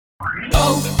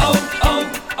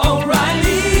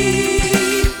O'Reilly!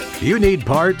 You need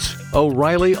parts?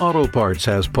 O'Reilly Auto Parts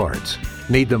has parts.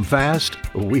 Need them fast?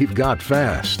 We've got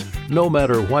fast. No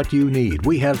matter what you need,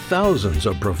 we have thousands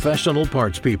of professional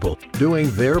parts people doing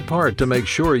their part to make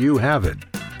sure you have it.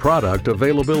 Product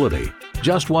availability.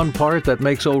 Just one part that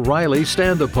makes O'Reilly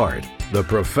stand apart. The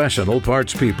professional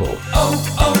parts people.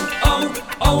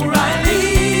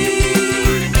 O'Reilly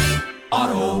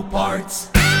Auto Parts.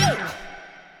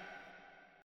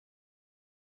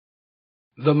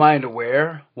 The Mind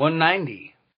Aware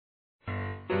 190.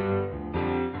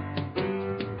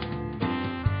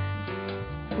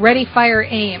 Ready, fire,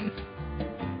 aim.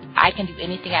 I can do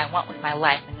anything I want with my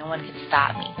life and no one can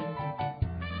stop me.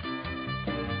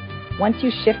 Once you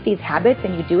shift these habits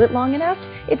and you do it long enough,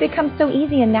 it becomes so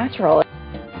easy and natural.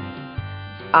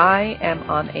 I am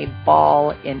on a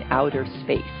ball in outer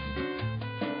space.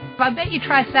 I bet you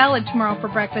try salad tomorrow for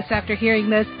breakfast after hearing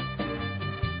this.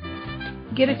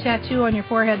 Get a tattoo on your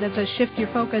forehead that says shift your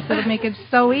focus. It'll make it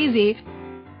so easy.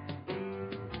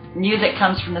 Music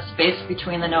comes from the space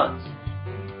between the notes.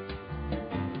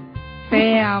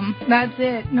 Bam. That's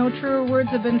it. No truer words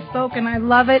have been spoken. I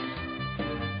love it.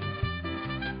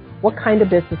 What kind of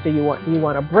business do you want? Do you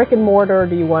want a brick and mortar or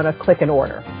do you want a click and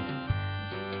order?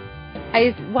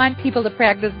 I want people to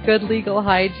practice good legal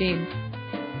hygiene.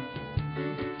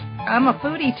 I'm a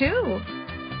foodie too.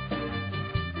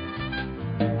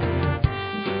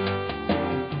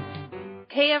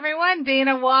 Hey everyone,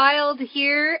 Dana Wild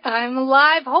here. I'm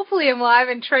live. Hopefully I'm live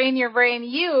in Train Your Brain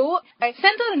U. I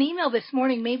sent out an email this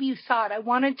morning. Maybe you saw it. I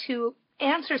wanted to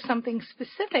answer something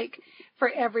specific for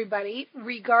everybody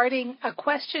regarding a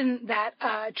question that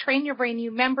Train Your Brain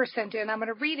U member sent in. I'm going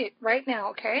to read it right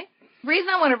now, okay? The reason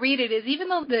I want to read it is even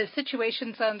though the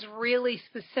situation sounds really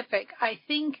specific, I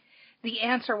think the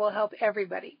answer will help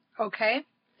everybody, okay?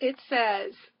 It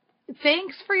says,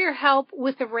 thanks for your help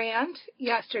with the rant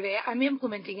yesterday. I'm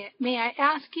implementing it. May I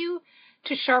ask you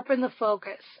to sharpen the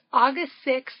focus? August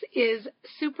 6th is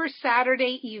Super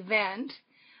Saturday event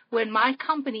when my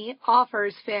company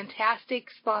offers fantastic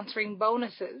sponsoring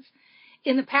bonuses.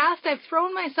 In the past, I've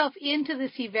thrown myself into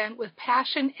this event with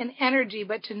passion and energy,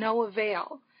 but to no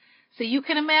avail. So you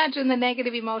can imagine the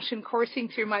negative emotion coursing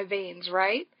through my veins,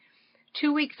 right?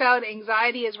 2 weeks out,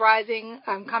 anxiety is rising.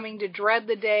 I'm coming to dread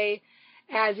the day,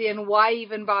 as in, why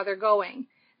even bother going?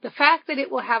 The fact that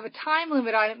it will have a time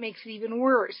limit on it makes it even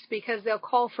worse because they'll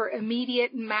call for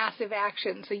immediate and massive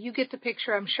action. So you get the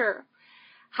picture, I'm sure.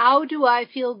 How do I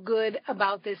feel good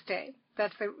about this day?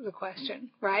 That's the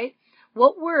question, right?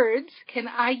 What words can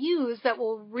I use that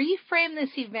will reframe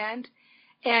this event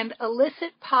and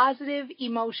elicit positive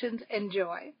emotions and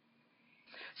joy?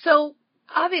 So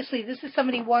obviously this is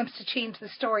somebody who wants to change the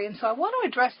story. And so I want to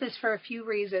address this for a few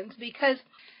reasons because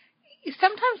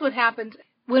sometimes what happens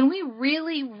when we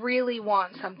really, really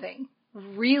want something,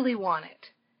 really want it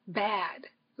bad,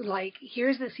 like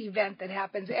here's this event that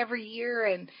happens every year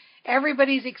and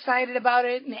everybody's excited about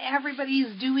it and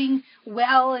everybody's doing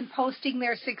well and posting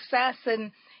their success,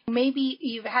 and maybe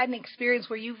you've had an experience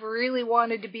where you've really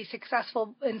wanted to be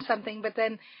successful in something but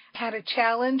then had a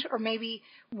challenge or maybe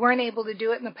weren't able to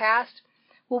do it in the past.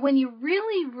 Well, when you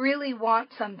really, really want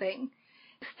something,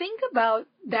 think about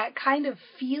that kind of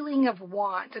feeling of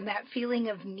want and that feeling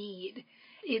of need.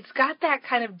 It's got that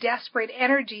kind of desperate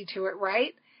energy to it,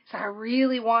 right? So I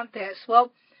really want this.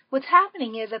 Well, what's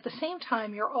happening is at the same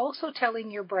time, you're also telling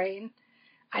your brain,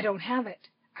 I don't have it.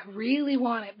 I really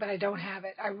want it, but I don't have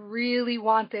it. I really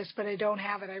want this, but I don't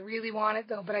have it. I really want it,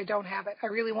 though, but I don't have it. I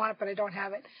really want it, but I don't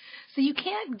have it. So you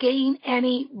can't gain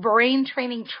any brain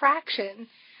training traction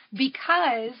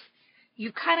because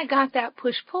you kind of got that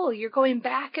push-pull. You're going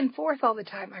back and forth all the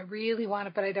time. I really want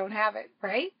it, but I don't have it,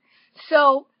 right?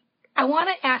 So I want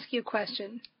to ask you a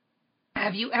question.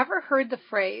 Have you ever heard the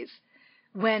phrase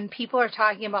when people are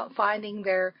talking about finding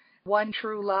their one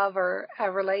true love or a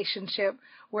relationship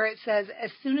where it says,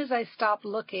 as soon as I stopped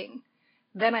looking,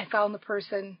 then I found the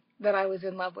person that I was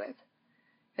in love with?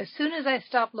 As soon as I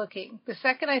stopped looking, the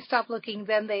second I stopped looking,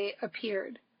 then they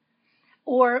appeared.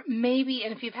 Or maybe,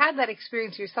 and if you've had that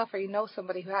experience yourself or you know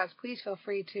somebody who has, please feel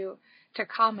free to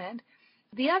comment.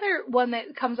 The other one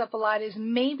that comes up a lot is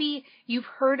maybe you've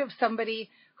heard of somebody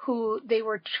who they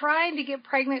were trying to get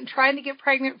pregnant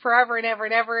forever and ever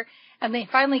and ever, and they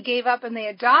finally gave up and they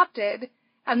adopted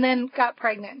and then got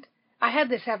pregnant. I had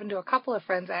this happen to a couple of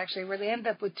friends, actually, where they ended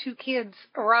up with 2 kids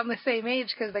around the same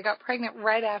age because they got pregnant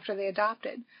right after they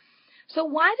adopted. So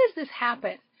why does this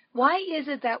happen? Why is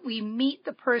it that we meet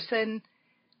the person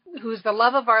who's the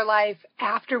love of our life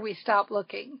after we stop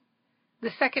looking, the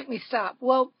second we stop?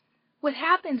 Well, what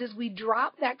happens is we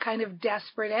drop that kind of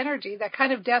desperate energy that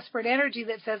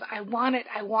says, I want it,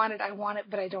 I want it, I want it,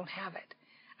 but I don't have it.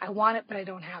 I want it, but I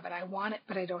don't have it. I want it,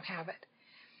 but I don't have it.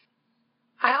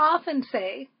 I often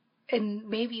say, and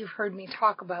maybe you've heard me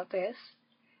talk about this,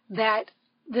 that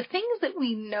the things that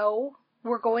we know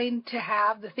we're going to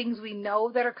have, the things we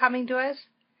know that are coming to us,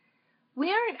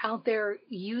 we aren't out there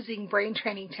using brain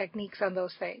training techniques on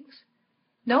those things.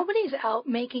 Nobody's out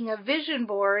making a vision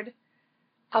board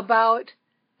about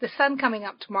the sun coming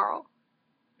up tomorrow.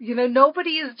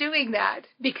 Nobody is doing that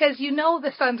because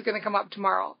the sun's going to come up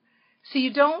tomorrow. So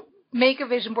you don't make a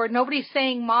vision board. Nobody's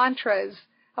saying mantras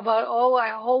about,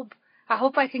 I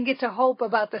hope I can get to hope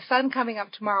about the sun coming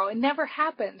up tomorrow. It never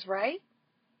happens, right?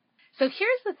 So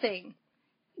here's the thing.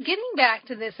 Getting back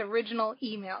to this original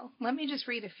email, let me just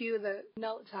read a few of the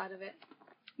notes out of it.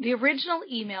 The original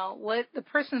email, what the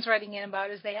person's writing in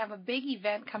about is they have a big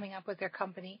event coming up with their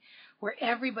company where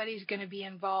everybody's going to be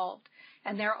involved,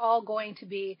 and they're all going to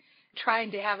be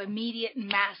trying to have immediate and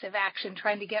massive action,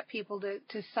 trying to get people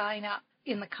to sign up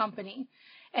in the company.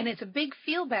 And it's a big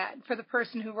feel bad for the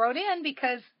person who wrote in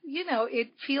because,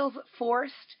 it feels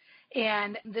forced,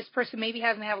 and this person maybe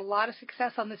hasn't had a lot of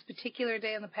success on this particular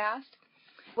day in the past.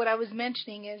 What I was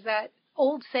mentioning is that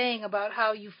old saying about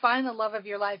how you find the love of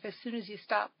your life as soon as you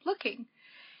stop looking.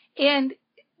 And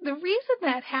the reason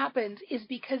that happens is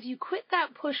because you quit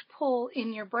that push-pull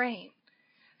in your brain.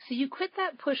 So you quit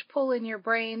that push-pull in your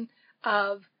brain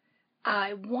of,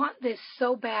 I want this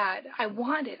so bad. I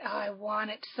want it. Oh, I want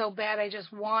it so bad. I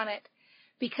just want it.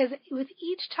 Because with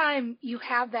each time you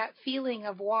have that feeling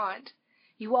of want,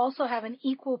 you also have an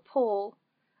equal pull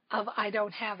of I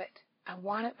don't have it. I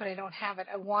want it, but I don't have it.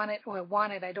 I want it, or I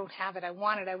want it, I don't have it. I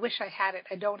want it, I wish I had it,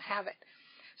 I don't have it.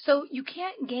 So you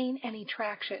can't gain any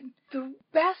traction. The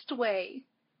best way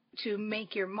to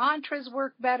make your mantras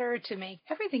work better, to make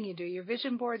everything you do, your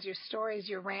vision boards, your stories,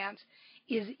 your rants,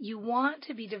 is you want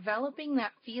to be developing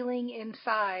that feeling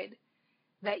inside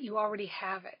that you already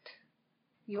have it.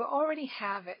 You already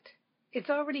have it. It's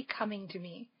already coming to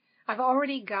me. I've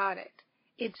already got it.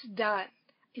 It's done.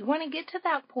 You want to get to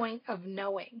that point of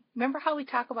knowing. Remember how we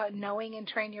talk about knowing and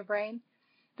train your brain?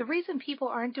 The reason people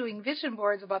aren't doing vision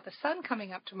boards about the sun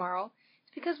coming up tomorrow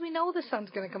is because we know the sun's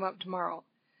going to come up tomorrow,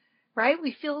 right?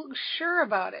 We feel sure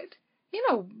about it.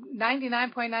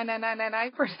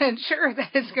 99.99999% sure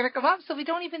that it's going to come up, so we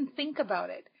don't even think about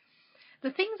it.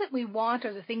 The things that we want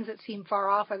are the things that seem far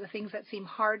off, are the things that seem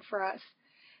hard for us.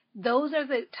 Those are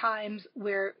the times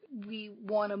where we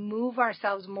want to move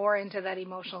ourselves more into that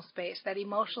emotional space that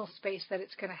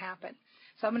it's going to happen.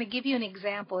 So I'm going to give you an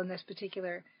example in this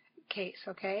particular case,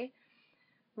 okay?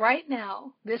 Right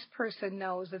now, this person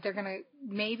knows that they're going to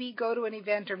maybe go to an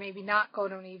event or maybe not go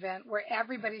to an event where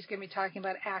everybody's going to be talking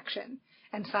about action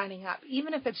and signing up,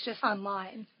 even if it's just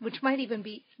online, which might even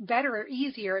be better or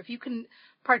easier if you can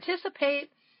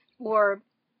participate or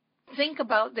think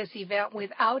about this event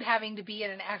without having to be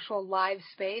in an actual live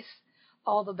space,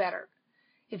 all the better.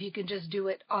 If you can just do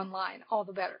it online, all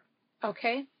the better.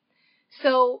 Okay?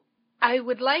 So I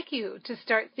would like you to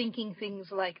start thinking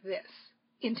things like this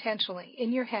intentionally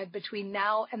in your head between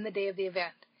now and the day of the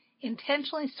event.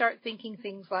 Intentionally start thinking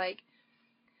things like,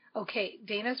 okay,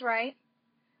 Dana's right.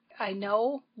 I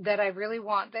know that I really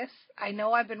want this. I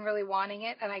know I've been really wanting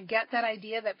it, and I get that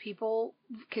idea that people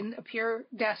can appear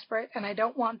desperate, and I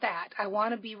don't want that. I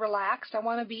want to be relaxed. I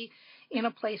want to be in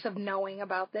a place of knowing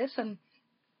about this, and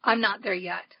I'm not there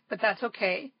yet, but that's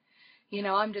okay.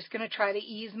 I'm just going to try to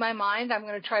ease my mind. I'm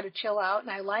going to try to chill out,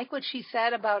 and I like what she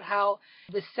said about how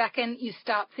the second you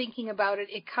stop thinking about it,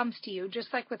 it comes to you,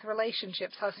 just like with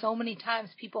relationships, how so many times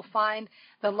people find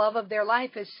the love of their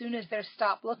life as soon as they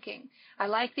stop looking. I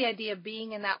like the idea of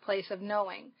being in that place of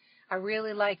knowing. I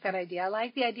really like that idea. I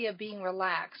like the idea of being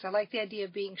relaxed. I like the idea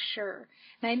of being sure.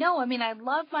 And I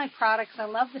love my products. I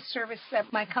love the service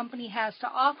that my company has to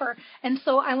offer, and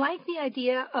so I like the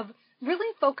idea of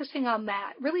really focusing on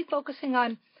that, really focusing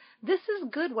on, this is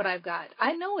good what I've got.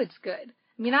 I know it's good.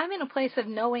 I'm in a place of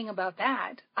knowing about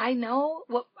that. I know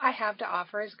what I have to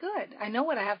offer is good. I know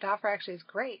what I have to offer actually is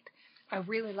great. I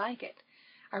really like it.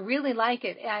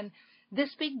 And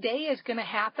this big day is going to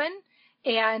happen,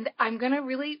 and I'm going to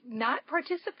really not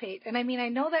participate. And I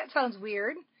know that sounds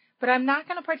weird, but I'm not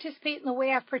going to participate in the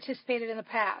way I've participated in the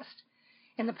past.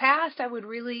 In the past, I would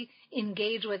really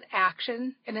engage with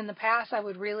action, and in the past, I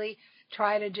would really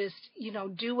try to just,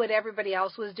 do what everybody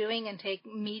else was doing and take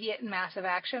immediate and massive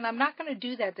action. I'm not going to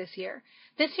do that this year.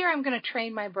 This year, I'm going to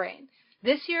train my brain.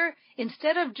 This year,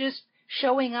 instead of just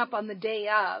showing up on the day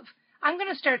of, I'm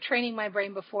going to start training my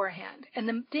brain beforehand. And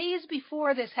the days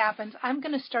before this happens, I'm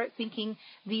going to start thinking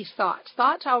these thoughts.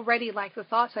 Thoughts already, like the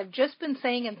thoughts I've just been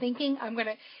saying and thinking, I'm going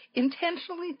to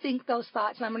intentionally think those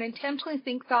thoughts. And I'm going to intentionally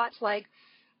think thoughts like,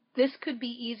 this could be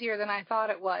easier than I thought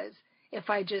it was if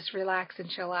I just relax and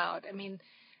chill out. I mean,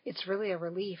 it's really a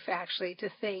relief, actually, to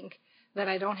think that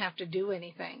I don't have to do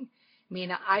anything. I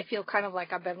mean, I feel kind of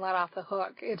like I've been let off the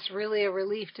hook. It's really a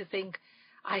relief to think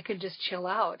I could just chill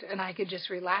out and I could just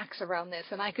relax around this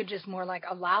and I could just more like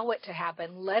allow it to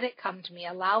happen, let it come to me,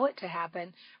 allow it to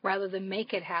happen rather than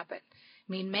make it happen.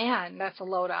 I mean, man, that's a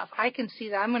load off. I can see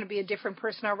that I'm going to be a different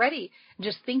person already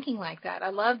just thinking like that. I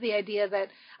love the idea that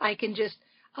I can just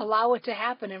allow it to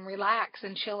happen and relax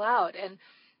and chill out. And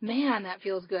man, that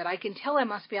feels good. I can tell I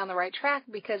must be on the right track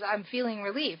because I'm feeling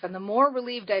relief. And the more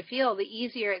relieved I feel, the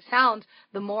easier it sounds,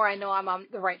 the more I know I'm on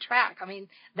the right track. I mean,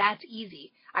 that's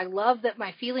easy. I love that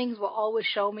my feelings will always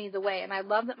show me the way. And I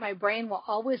love that my brain will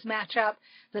always match up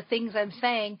the things I'm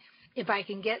saying if I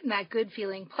can get in that good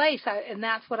feeling place. And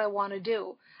that's what I want to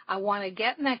do. I want to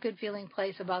get in that good feeling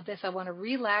place about this. I want to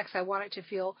relax. I want it to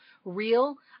feel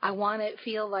real. I want it to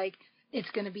feel like it's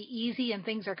going to be easy and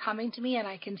things are coming to me and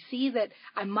I can see that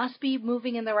I must be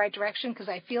moving in the right direction because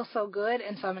I feel so good.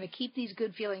 And so I'm going to keep these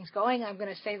good feelings going. I'm going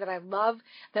to say that I love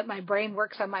that my brain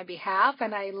works on my behalf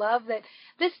and I love that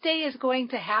this day is going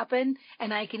to happen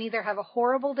and I can either have a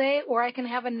horrible day or I can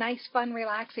have a nice, fun,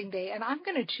 relaxing day. And I'm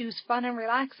going to choose fun and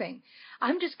relaxing.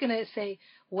 I'm just going to say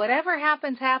whatever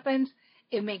happens, happens.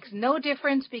 It makes no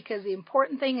difference because the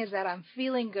important thing is that I'm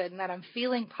feeling good and that I'm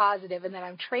feeling positive and that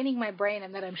I'm training my brain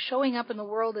and that I'm showing up in the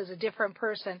world as a different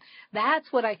person. That's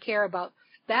what I care about.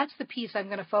 That's the piece I'm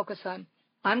going to focus on.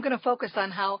 I'm going to focus on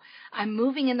how I'm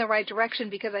moving in the right direction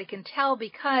because I can tell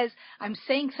because I'm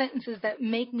saying sentences that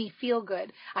make me feel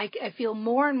good. I feel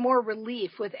more and more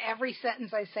relief with every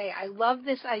sentence I say. I love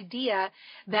this idea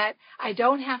that I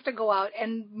don't have to go out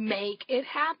and make it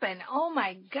happen. Oh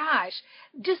my gosh.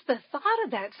 Just the thought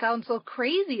of that sounds so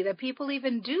crazy that people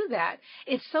even do that.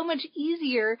 It's so much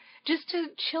easier just to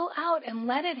chill out and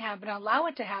let it happen, allow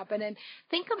it to happen, and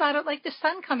think about it like the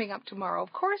sun coming up tomorrow.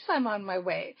 Of course I'm on my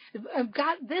way. I've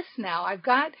got this now. I've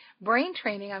got brain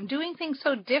training. I'm doing things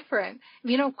so different.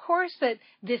 You know, of course that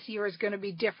this year is going to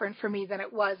be different for me than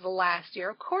it was last year.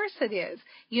 Of course it is.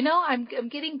 You know, I'm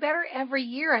getting better every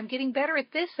year. I'm getting better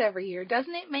at this every year.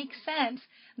 Doesn't it make sense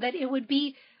that it would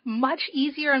be much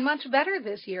easier and much better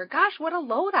this year? Gosh, what a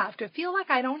load off to feel like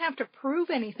I don't have to prove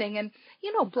anything. And,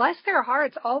 you know, bless their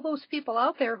hearts, all those people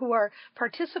out there who are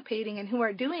participating and who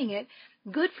are doing it.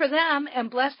 Good for them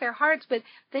and bless their hearts, but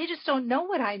they just don't know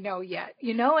what I know yet,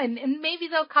 you know, and maybe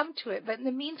they'll come to it. But in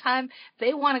the meantime,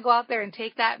 they want to go out there and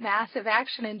take that massive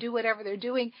action and do whatever they're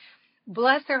doing.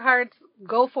 Bless their hearts.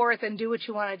 Go forth and do what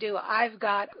you want to do. I've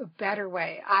got a better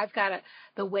way. I've got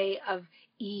the way of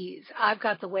ease. I've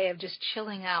got the way of just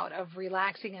chilling out, of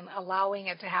relaxing and allowing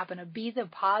it to happen, of be the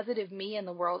positive me in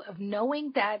the world, of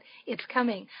knowing that it's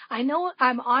coming. I know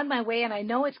I'm on my way and I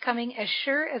know it's coming as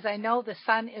sure as I know the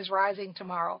sun is rising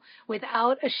tomorrow.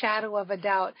 Without a shadow of a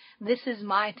doubt, this is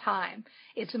my time.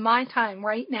 It's my time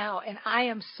right now, and I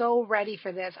am so ready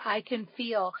for this. I can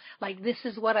feel like this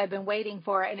is what I've been waiting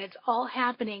for, and it's all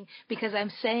happening because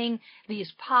I'm saying these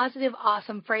positive,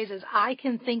 awesome phrases. I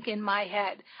can think in my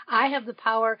head. I have the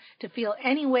power to feel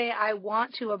any way I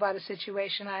want to about a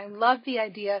situation. I love the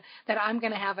idea that I'm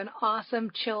going to have an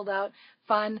awesome, chilled out,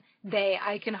 fun day.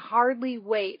 I can hardly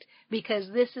wait because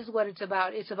this is what it's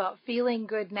about. It's about feeling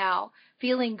good now,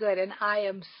 feeling good, and I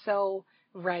am so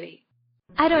ready.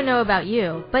 I don't know about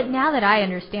you, but now that I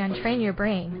understand Train Your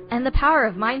Brain and the power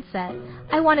of mindset,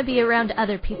 I want to be around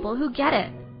other people who get it.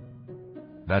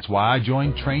 That's why I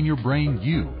joined Train Your Brain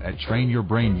U at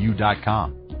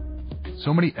trainyourbrainu.com.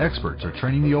 So many experts are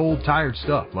training the old tired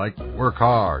stuff like work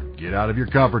hard, get out of your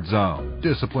comfort zone,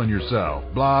 discipline yourself,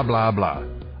 blah, blah, blah.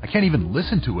 I can't even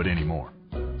listen to it anymore.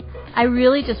 I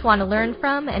really just want to learn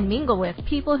from and mingle with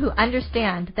people who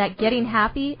understand that getting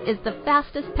happy is the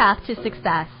fastest path to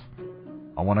success.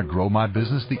 I want to grow my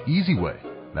business the easy way.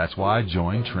 That's why I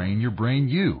joined Train Your Brain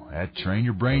U at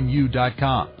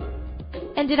trainyourbrainu.com.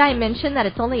 And did I mention that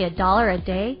it's only $1 a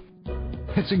day?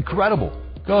 It's incredible.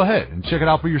 Go ahead and check it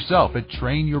out for yourself at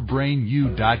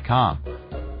trainyourbrainu.com.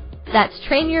 That's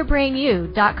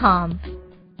trainyourbrainu.com.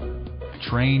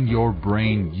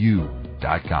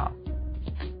 trainyourbrainu.com.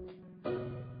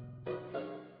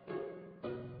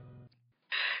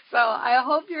 So I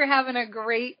hope you're having a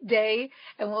great day,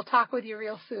 and we'll talk with you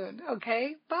real soon,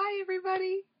 okay? Bye,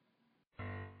 everybody.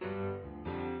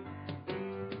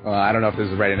 I don't know if this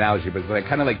is the right analogy, but it's like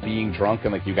kind of like being drunk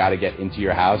and like you got to get into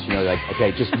your house. You know, like,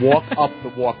 okay, just walk up the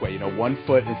walkway. You know, 1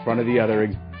 foot in front of the other.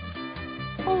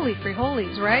 Holy free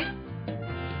holies, right?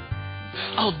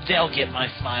 Oh, they'll get my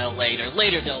smile later.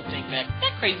 Later they'll think that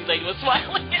crazy lady was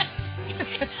smiling at me.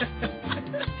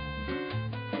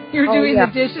 You're doing the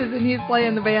dishes and he's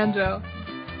playing the banjo.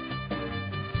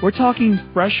 We're talking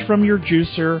fresh from your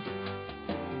juicer.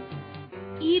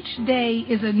 Each day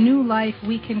is a new life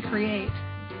we can create.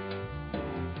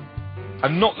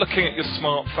 I'm not looking at your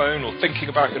smartphone or thinking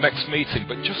about your next meeting,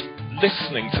 but just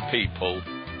listening to people.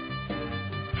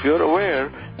 If you're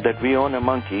aware that we own a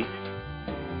monkey.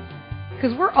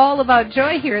 Because we're all about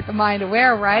joy here at the Mind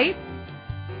Aware, right?